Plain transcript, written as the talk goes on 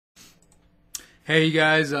Hey you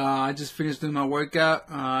guys, I just finished doing my workout.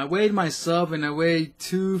 I weighed myself and I weighed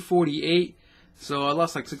 248, so I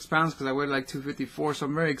lost like 6 pounds because I weighed like 254, so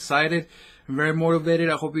I'm very excited. I'm very motivated.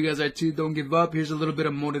 I hope you guys are too. Don't give up. Here's a little bit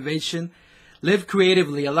of motivation. Live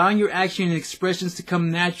creatively, allowing your action and expressions to come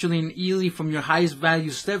naturally and easily from your highest value.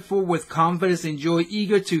 Step forward with confidence and joy,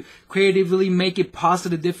 eager to creatively make a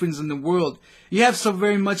positive difference in the world. You have so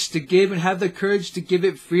very much to give and have the courage to give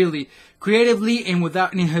it freely, creatively, and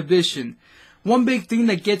without inhibition. One big thing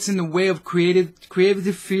that gets in the way of creative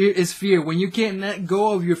fear is fear. When you can't let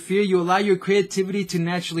go of your fear, you allow your creativity to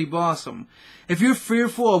naturally blossom. If you're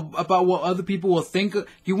fearful about what other people will think,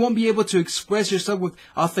 you won't be able to express yourself with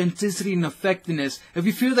authenticity and effectiveness. If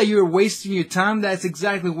you feel that you're wasting your time, that's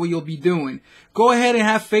exactly what you'll be doing. Go ahead and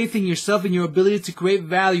have faith in yourself and your ability to create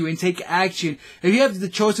value and take action. If you have the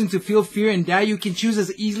chosen to feel fear and doubt, you can choose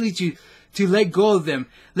as easily to let go of them.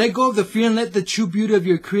 Let go of the fear and let the true beauty of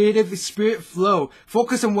your creative spirit flow.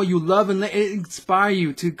 Focus on what you love and let it inspire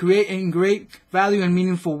you to create in great value and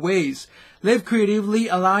meaningful ways. Live creatively,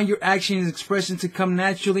 allowing your action and expression to come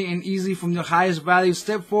naturally and easily from your highest value.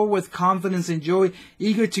 Step forward with confidence and joy,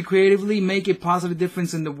 eager to creatively make a positive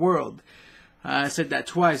difference in the world. I said that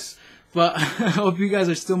twice, but I hope you guys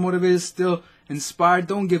are still motivated, still inspired.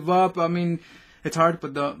 Don't give up. I mean, it's hard,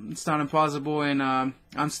 but it's not impossible, and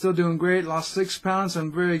I'm still doing great. Lost 6 pounds.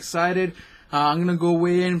 I'm very excited. I'm going to go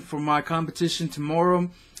weigh in for my competition tomorrow,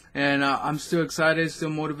 and I'm still excited, still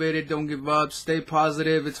motivated. Don't give up. Stay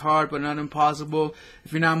positive. It's hard, but not impossible.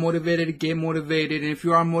 If you're not motivated, get motivated, and if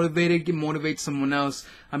you are motivated, motivate someone else.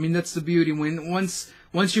 I mean, that's the beauty.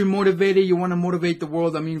 Once you're motivated, you want to motivate the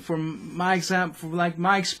world. I mean, from my example, from like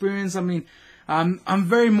my experience, I mean, I'm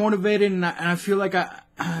very motivated, and I feel like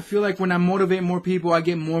I feel like when I motivate more people, I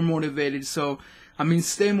get more motivated. So, I mean,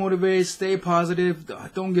 stay motivated, stay positive,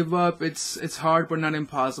 don't give up. It's hard, but not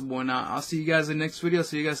impossible. And I'll see you guys in the next video.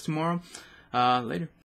 See you guys tomorrow. Later.